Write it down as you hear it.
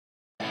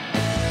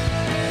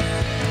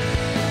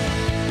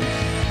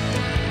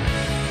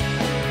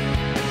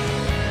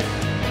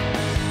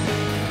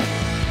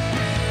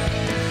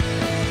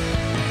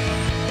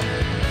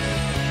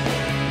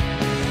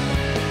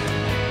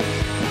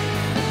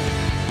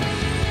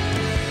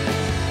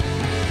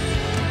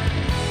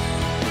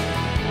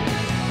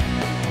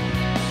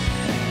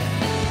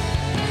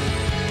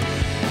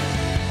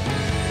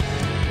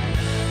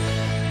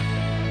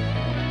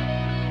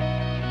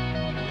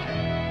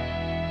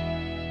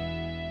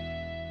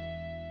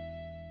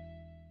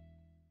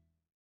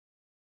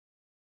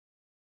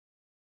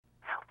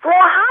Well,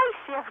 hi,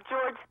 Chef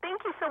George.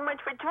 Thank you so much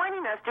for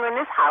joining us during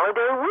this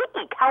holiday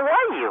week. How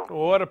are you?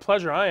 What a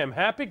pleasure. I am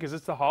happy because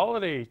it's the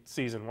holiday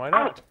season. Why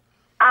not?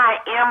 I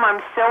am.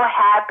 I'm so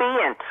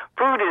happy, and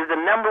food is the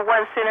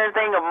 #1 center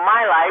thing of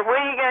my life. What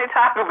are you going to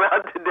talk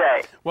about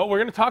today? Well, we're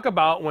going to talk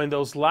about when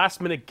those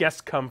last-minute guests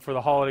come for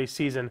the holiday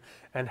season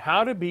and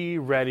how to be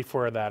ready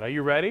for that. Are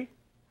you ready?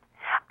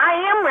 I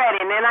am ready,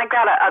 and then I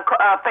got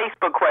a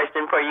Facebook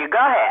question for you. Go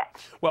ahead.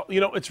 Well, you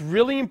know, it's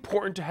really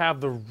important to have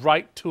the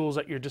right tools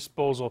at your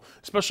disposal,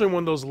 especially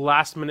when those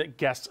last-minute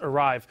guests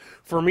arrive.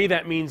 For me,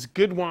 that means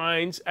good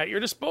wines at your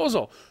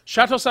disposal.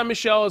 Chateau Saint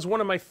Michel is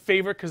one of my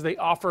favorite because they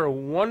offer a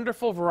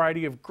wonderful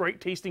variety of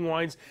great-tasting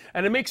wines,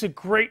 and it makes a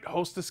great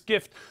hostess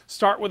gift.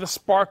 Start with a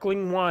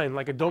sparkling wine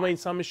like a Domaine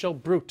Saint Michel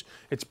Brut.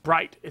 It's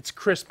bright, it's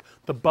crisp,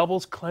 the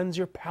bubbles cleanse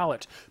your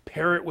palate.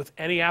 Pair it with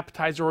any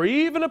appetizer or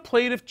even a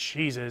plate of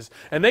cheeses.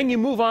 And then you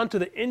move on to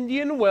the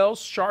Indian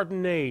Wells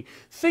Chardonnay.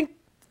 Think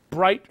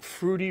bright,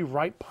 fruity,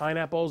 ripe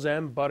pineapples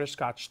and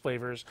butterscotch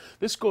flavors.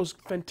 This goes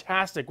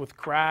fantastic with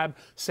crab,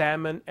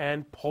 salmon,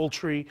 and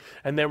poultry.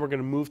 And then we're going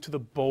to move to the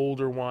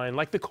bolder wine,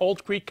 like the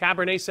Cold Creek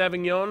Cabernet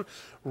Sauvignon.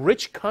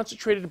 Rich,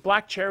 concentrated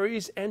black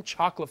cherries and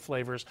chocolate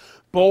flavors.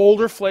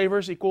 Bolder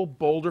flavors equal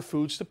bolder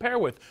foods to pair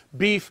with.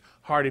 Beef,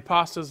 hearty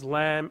pastas,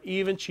 lamb,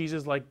 even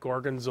cheeses like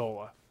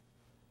gorgonzola.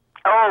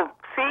 Oh,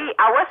 see,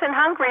 I wasn't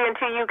hungry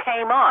until you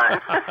came on.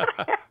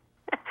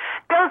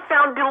 Those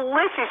sound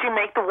delicious. You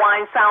make the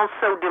wine sound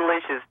so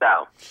delicious,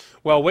 though.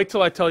 Well, wait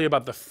till I tell you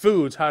about the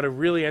foods, how to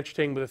really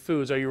entertain with the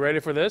foods. Are you ready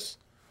for this?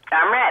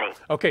 I'm ready.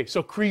 Okay,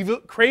 so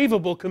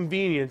craveable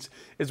convenience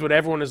is what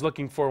everyone is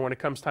looking for when it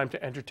comes time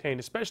to entertain,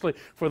 especially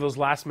for those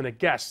last-minute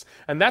guests.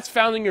 And that's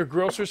found in your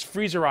grocer's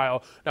freezer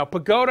aisle. Now,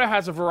 Pagoda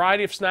has a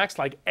variety of snacks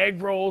like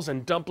egg rolls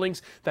and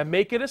dumplings that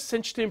make it a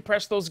cinch to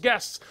impress those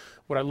guests.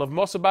 What I love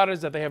most about it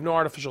is that they have no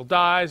artificial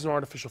dyes, no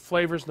artificial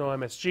flavors, no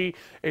MSG.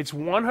 It's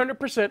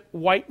 100%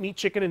 white meat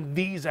chicken in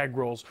these egg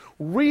rolls.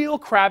 Real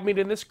crab meat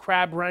in this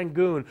crab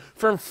rangoon.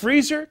 From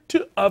freezer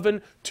to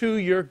oven to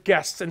your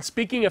guests. And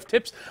speaking of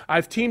tips,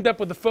 I've teamed up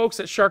with the folks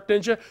at Shark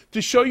Ninja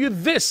to show you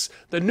this,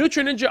 the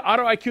NutriNinja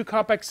Auto IQ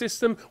Compact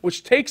System,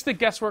 which takes the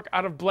guesswork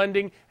out of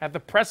blending. At the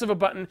press of a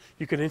button,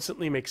 you can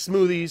instantly make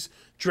smoothies,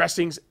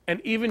 dressings, and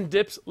even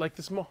dips like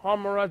this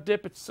Mohamara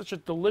dip. It's such a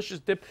delicious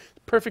dip,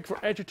 perfect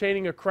for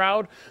entertaining a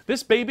crowd.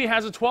 This baby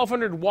has a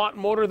 1200-watt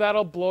motor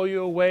that'll blow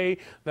you away.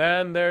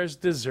 Then there's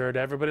dessert.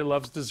 Everybody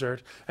loves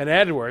dessert. And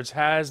Edwards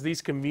has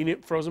these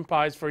convenient frozen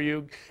pies for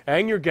you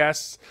and your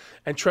guests.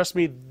 And trust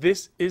me,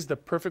 this is the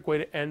perfect way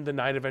to end the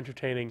night of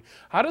entertaining.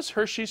 How does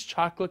Hershey's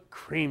chocolate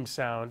cream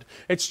sound?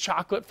 It's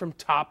chocolate from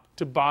top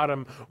to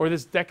bottom. Or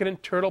this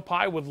decadent turtle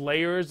pie with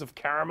layers of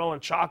caramel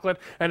and chocolate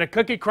and a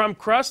cookie crumb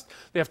crust.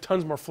 They have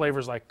tons more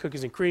flavors like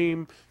cookies and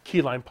cream,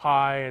 key lime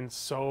pie, and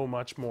so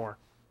much more.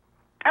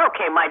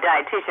 Okay, my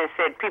dietitian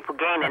said people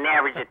gain an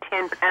average of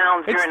 10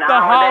 pounds during the holidays. It's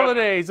the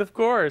holidays, of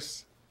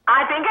course.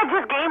 I think I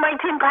just gained my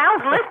 10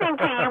 pounds listening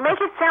to you.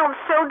 Make it sound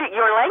so...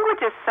 Your language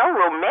is so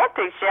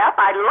romantic, Chef.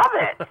 I love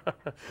it.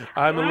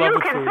 I'm in love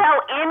with food. You can sell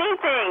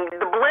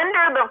anything. The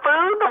blender, the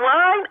food, the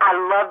wine. I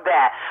love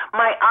that.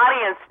 My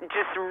audience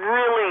just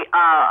really...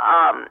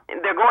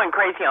 they're going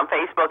crazy on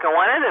Facebook. And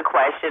one of the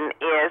questions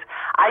is,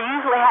 I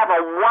usually have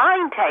a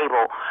wine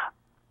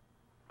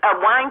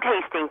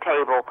tasting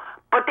table,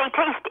 but they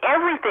taste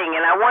everything,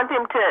 and I want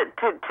them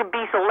to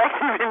be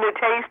selective in the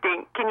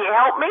tasting. Can you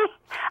help me?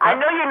 I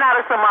know you're not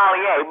a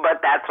sommelier,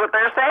 but that's what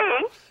they're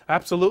saying.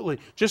 Absolutely.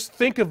 Just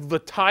think of the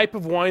type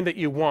of wine that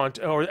you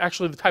want, or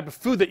actually the type of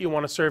food that you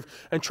want to serve,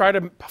 and try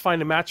to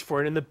find a match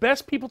for it. And the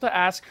best people to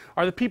ask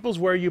are the peoples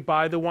where you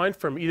buy the wine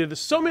from, either the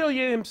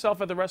sommelier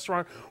himself at the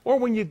restaurant, or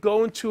when you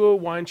go into a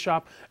wine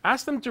shop,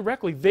 ask them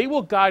directly. They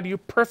will guide you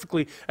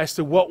perfectly as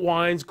to what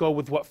wines go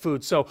with what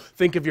food. So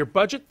think of your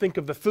budget, think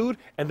of the food,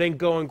 and then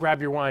go and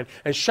grab your wine.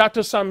 And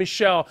Chateau Saint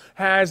Michel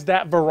has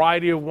that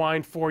variety of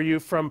wine for you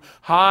from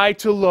high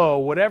to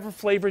low. Whatever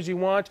flavors you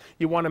want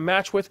to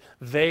match with,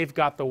 they've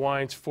got the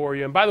wines for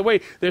you. And by the way,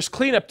 there's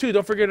cleanup too.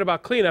 Don't forget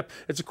about cleanup.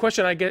 It's a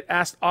question I get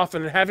asked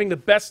often, and having the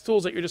best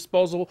tools at your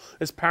disposal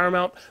is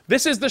paramount.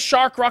 This is the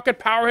Shark Rocket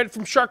Powerhead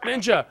from Shark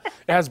Ninja.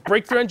 It has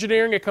breakthrough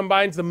engineering. It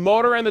combines the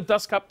motor and the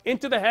dust cup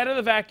into the head of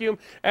the vacuum,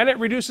 and it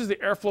reduces the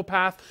airflow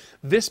path.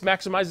 This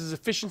maximizes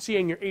efficiency,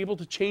 and you're able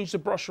to change the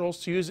brush rolls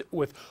to use it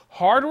with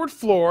hardwood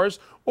floors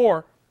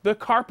or the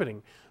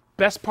carpeting.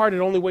 Best part, it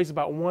only weighs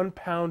about 1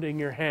 pound in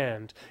your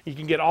hand. You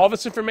can get all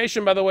this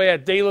information, by the way,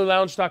 at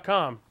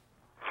dailylounge.com.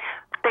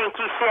 Thank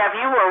you, Chef.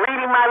 You were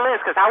reading my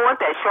list because I want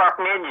that Shark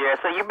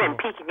Ninja, so you've been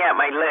peeking at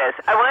my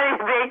list. I want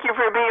to thank you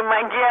for being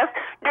my guest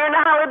during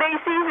the holiday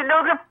season.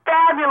 Those are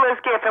fabulous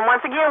gifts. And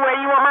once again, where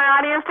do you want my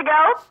audience to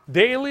go?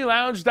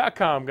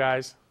 dailylounge.com,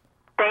 guys.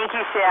 Thank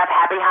you, Chef.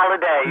 Happy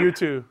holidays. You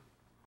too.